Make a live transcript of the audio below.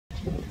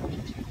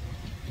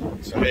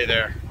So hey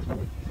there,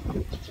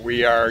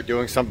 we are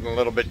doing something a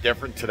little bit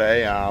different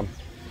today.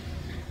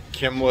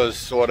 Kim was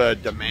sort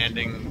of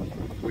demanding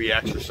we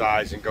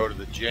exercise and go to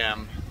the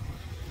gym,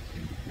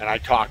 and I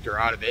talked her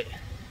out of it.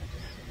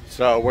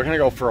 So we're gonna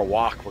go for a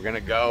walk. We're gonna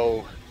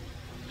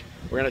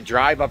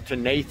drive up to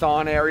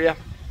Nathon area.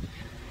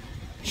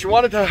 She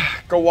wanted to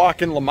go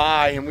walk in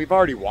Lamai, and we've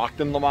already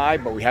walked in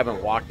Lamai, but we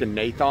haven't walked in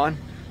Nathon.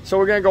 So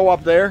we're gonna go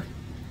up there.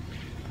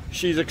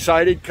 She's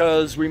excited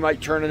because we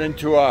might turn it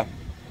into a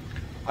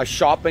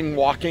shopping,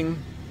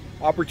 walking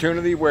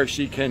opportunity where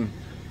she can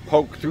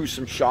poke through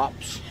some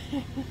shops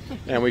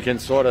and we can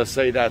sort of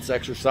say that's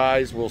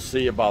exercise. We'll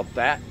see about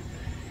that.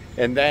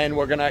 And then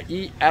we're gonna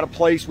eat at a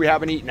place we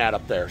haven't eaten at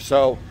up there.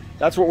 So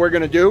that's what we're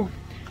gonna do.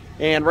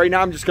 And right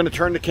now I'm just gonna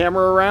turn the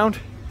camera around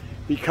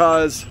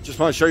because I just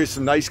want to show you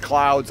some nice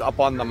clouds up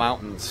on the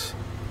mountains.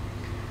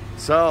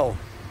 So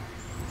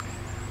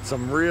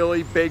some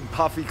really big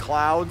puffy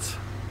clouds.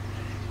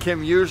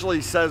 Kim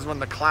usually says when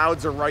the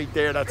clouds are right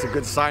there, that's a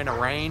good sign of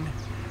rain.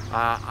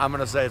 I'm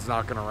gonna say it's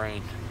not gonna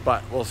rain,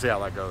 but we'll see how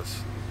that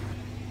goes.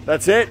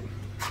 That's it,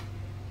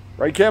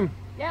 right, Kim?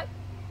 Yep.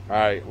 All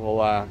right,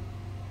 we'll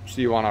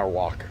see you on our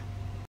walk.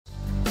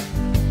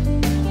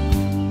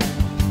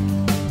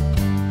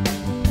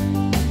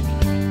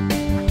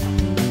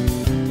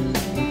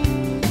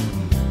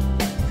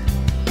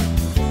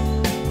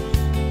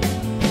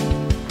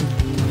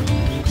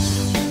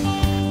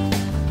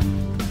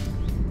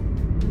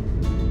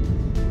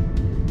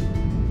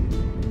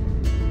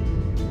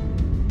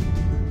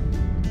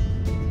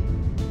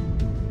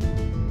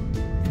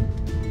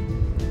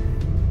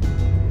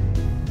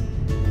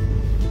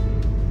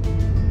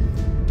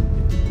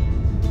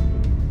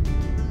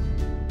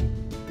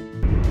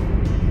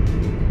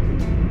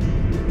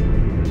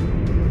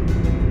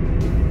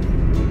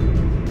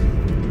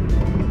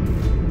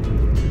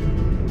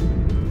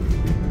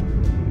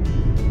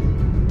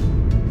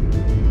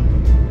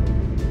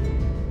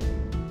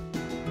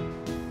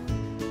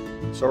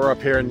 So we're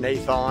up here in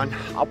Nathon.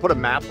 I'll put a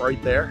map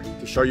right there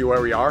to show you where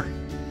we are.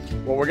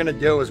 What we're gonna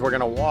do is we're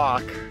gonna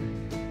walk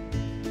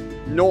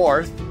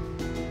north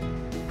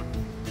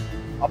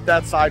up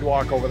that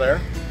sidewalk over there.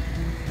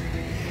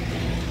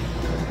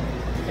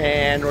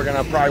 And we're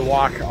gonna probably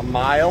walk a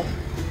mile.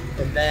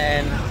 And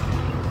then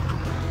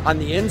on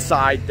the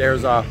inside,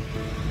 there's a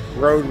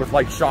road with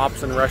like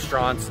shops and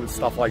restaurants and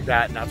stuff like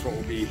that. And that's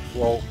what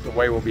the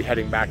way we'll be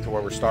heading back to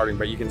where we're starting.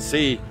 But you can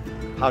see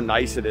how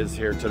nice it is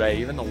here today.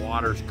 Even the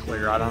water's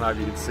clear. I don't know if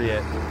you can see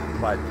it,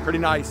 but pretty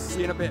nice. See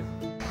you in a bit.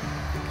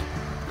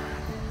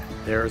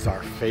 There's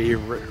our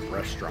favorite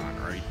restaurant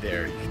right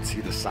there. You can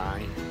see the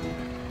sign.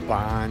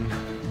 Bon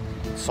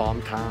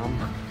Som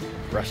Tam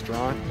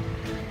Restaurant.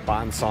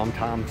 Bon Som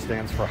Tam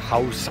stands for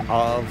House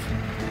of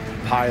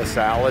Papaya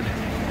Salad.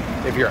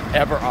 If you're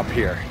ever up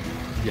here,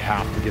 you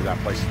have to give that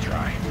place a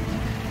try.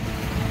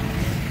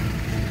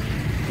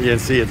 You can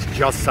see it's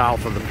just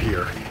south of the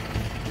pier.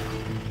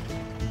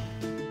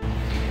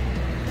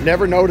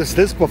 Never noticed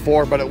this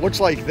before, but it looks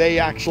like they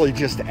actually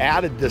just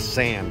added this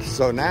sand.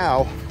 So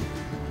now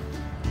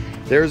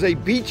there's a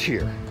beach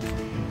here,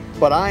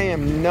 but I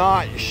am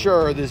not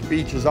sure this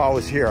beach is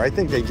always here. I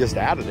think they just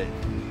added it.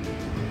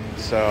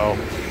 So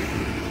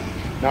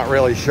not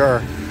really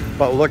sure,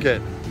 but look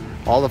at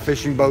all the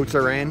fishing boats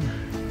are in.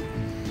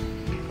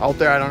 Out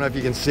there, I don't know if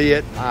you can see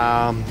it,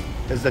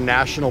 is the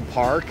National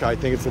Park. I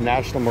think it's the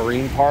National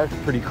Marine Park,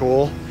 pretty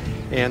cool.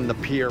 And the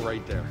pier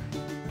right there.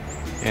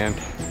 And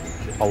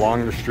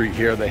along the street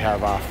here, they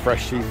have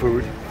fresh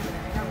seafood.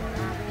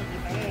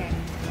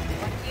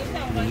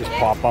 You just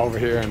pop over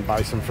here and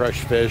buy some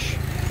fresh fish,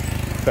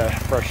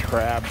 fresh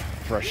crab,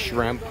 fresh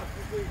shrimp.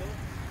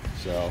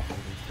 So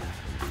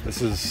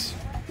this is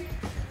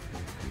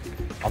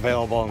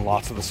available in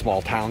lots of the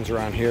small towns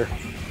around here,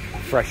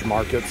 fresh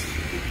markets.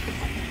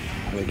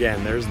 And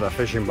again, there's the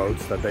fishing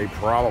boats that they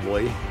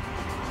probably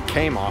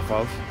came off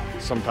of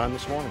sometime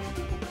this morning.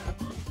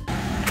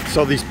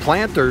 So these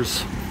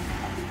planters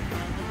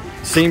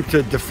seem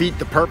to defeat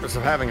the purpose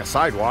of having a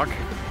sidewalk.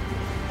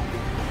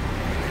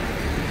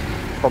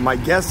 But my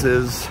guess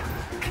is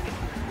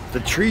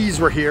the trees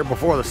were here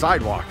before the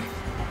sidewalk.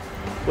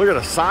 Look at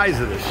the size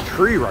of this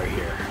tree right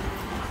here.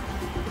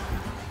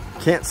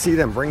 Can't see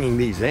them bringing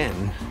these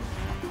in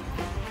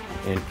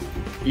and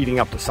eating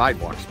up the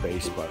sidewalk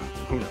space, but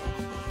who knows.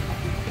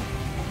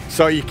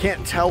 So you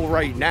can't tell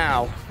right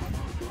now,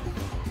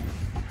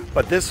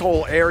 but this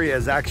whole area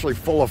is actually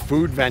full of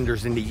food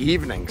vendors in the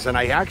evenings. And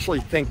I actually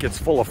think it's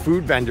full of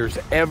food vendors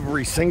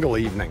every single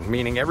evening,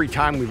 meaning every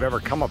time we've ever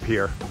come up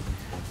here,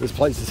 this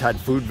place has had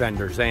food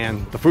vendors,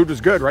 and the food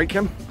was good, right,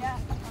 Kim? Yeah,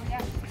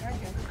 very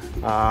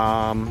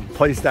good.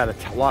 Place that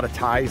a lot of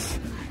Thais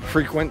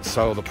frequent,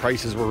 so the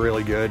prices were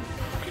really good.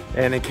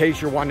 And in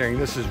case you're wondering,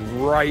 this is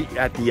right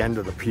at the end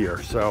of the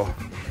pier. So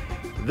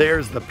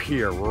there's the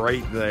pier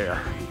right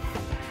there.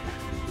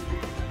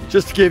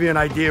 Just to give you an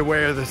idea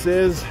where this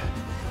is.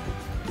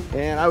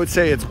 And I would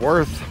say it's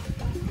worth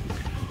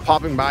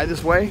popping by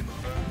this way,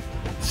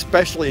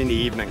 especially in the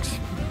evenings.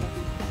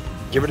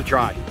 Give it a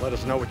try. Let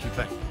us know what you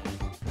think.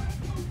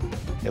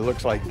 It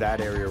looks like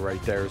that area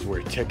right there is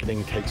where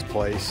ticketing takes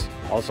place.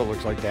 Also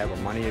looks like they have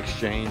a money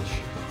exchange.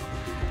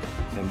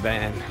 And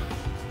then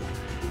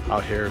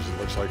out here it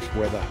looks like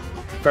where the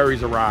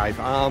ferries arrive.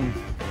 I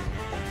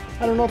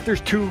don't know if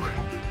there's 2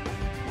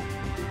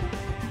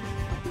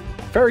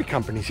 ferry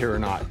companies here or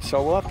not,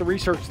 so we'll have to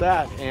research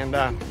that, and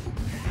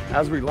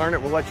as we learn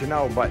it we'll let you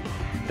know. But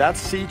that's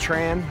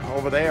Sea-Tran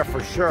over there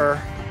for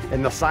sure,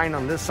 and the sign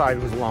on this side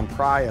was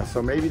Lampraya,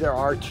 so maybe there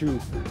are two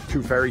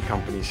ferry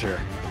companies here.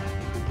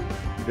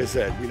 Like I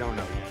said, we don't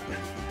know yet.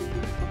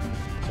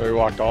 So we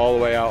walked all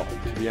the way out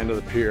to the end of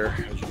the pier,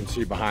 as you can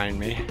see behind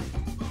me.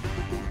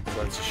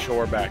 So that's the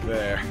shore back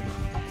there.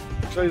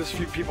 Looks like there's a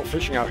few people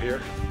fishing out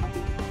here.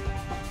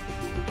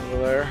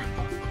 Over there.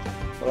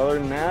 But other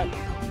than that,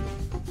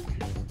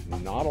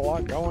 not a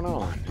lot going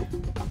on.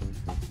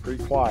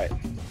 Pretty quiet,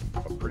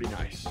 but pretty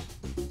nice.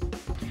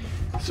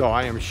 So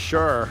I am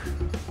sure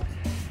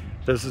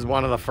this is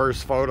one of the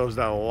first photos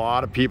that a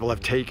lot of people have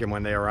taken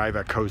when they arrive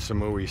at Koh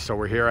Samui. So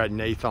we're here at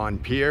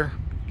Nathon Pier.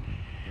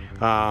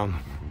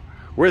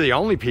 We're the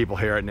only people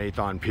here at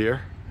Nathon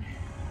Pier,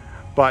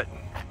 but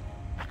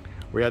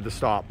we had to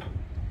stop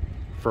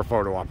for a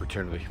photo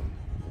opportunity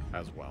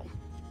as well.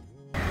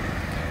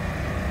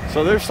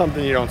 So there's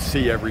something you don't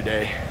see every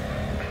day.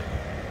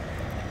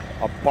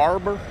 A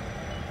barber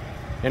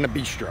and a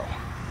bistro.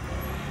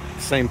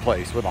 Same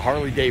place with a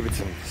Harley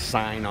Davidson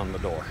sign on the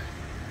door.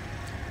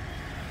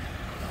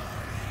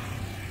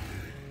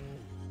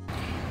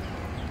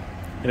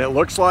 And it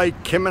looks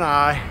like Kim and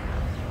I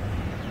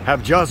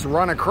have just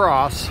run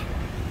across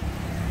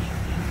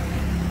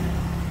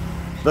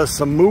the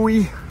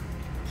Samui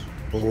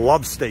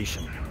Love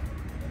Station.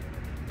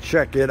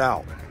 Check it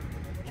out.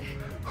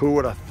 Who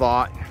would have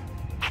thought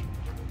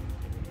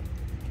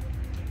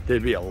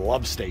there'd be a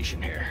love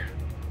station here?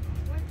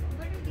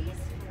 What are these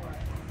for?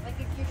 Like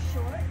if you're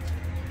short,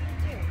 what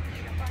do you do?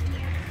 Jump on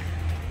here?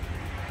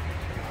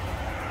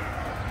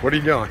 What are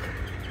you doing?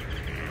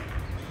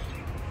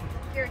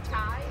 If you're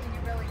Thai and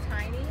you're really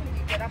tiny and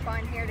you get up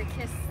on here to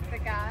kiss the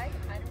guy,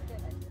 I don't get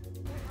it.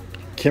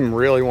 Kim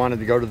really wanted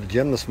to go to the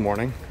gym this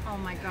morning. Oh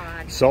my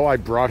God. So I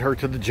brought her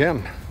to the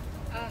gym.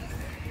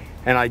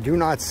 And I do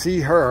not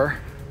see her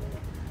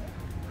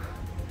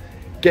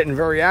getting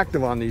very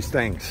active on these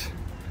things.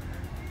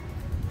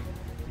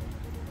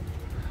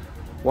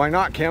 Why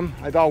not, Kim?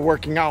 I thought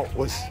working out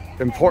was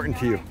important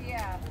to you.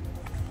 Yeah.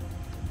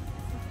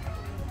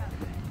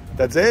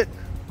 That's it?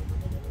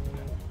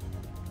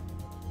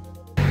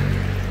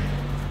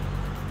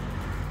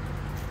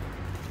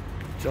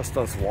 Just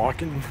us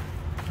walking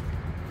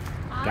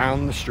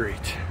down the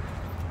street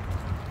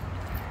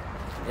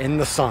in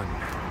the sun.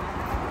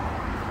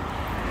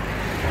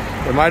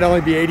 It might only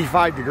be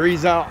 85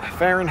 degrees out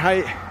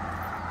Fahrenheit.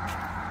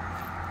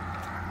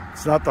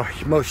 It's not the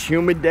most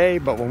humid day,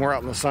 but when we're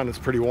out in the sun, it's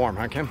pretty warm,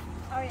 huh, Kim?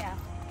 Oh yeah.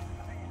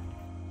 Oh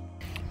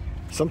yeah.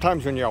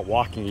 Sometimes when you're out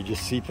walking, you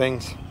just see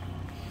things.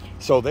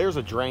 So there's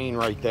a drain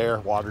right there,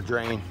 water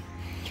drain.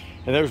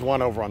 And there's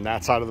one over on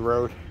that side of the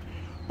road.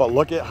 But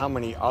look at how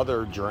many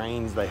other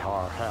drains they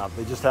have.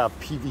 They just have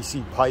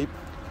PVC pipe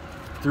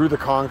through the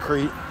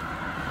concrete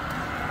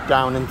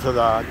down into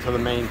the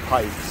main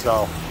pipe.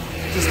 So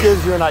it just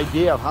gives you an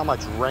idea of how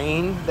much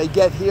rain they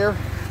get here,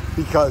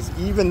 because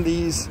even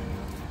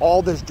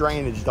all this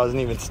drainage doesn't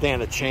even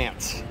stand a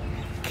chance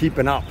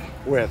keeping up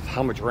with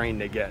how much rain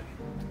they get.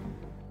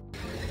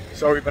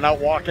 So we've been out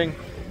walking,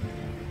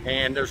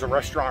 and there's a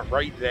restaurant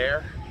right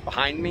there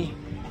behind me,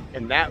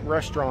 and that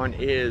restaurant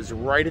is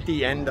right at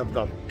the end of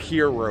the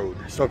pier road.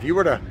 So if you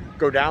were to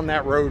go down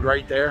that road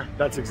right there,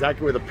 that's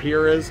exactly where the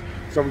pier is.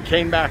 So we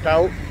came back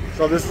out.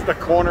 So this is the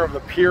corner of the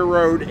pier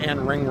road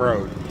and ring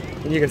road.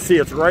 And you can see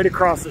it's right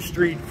across the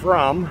street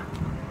from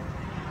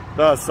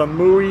the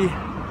Samui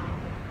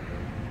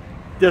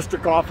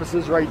district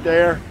offices right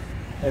there.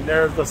 And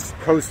there's the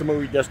Koh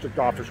Samui district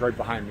office right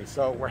behind me.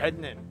 So we're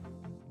heading in.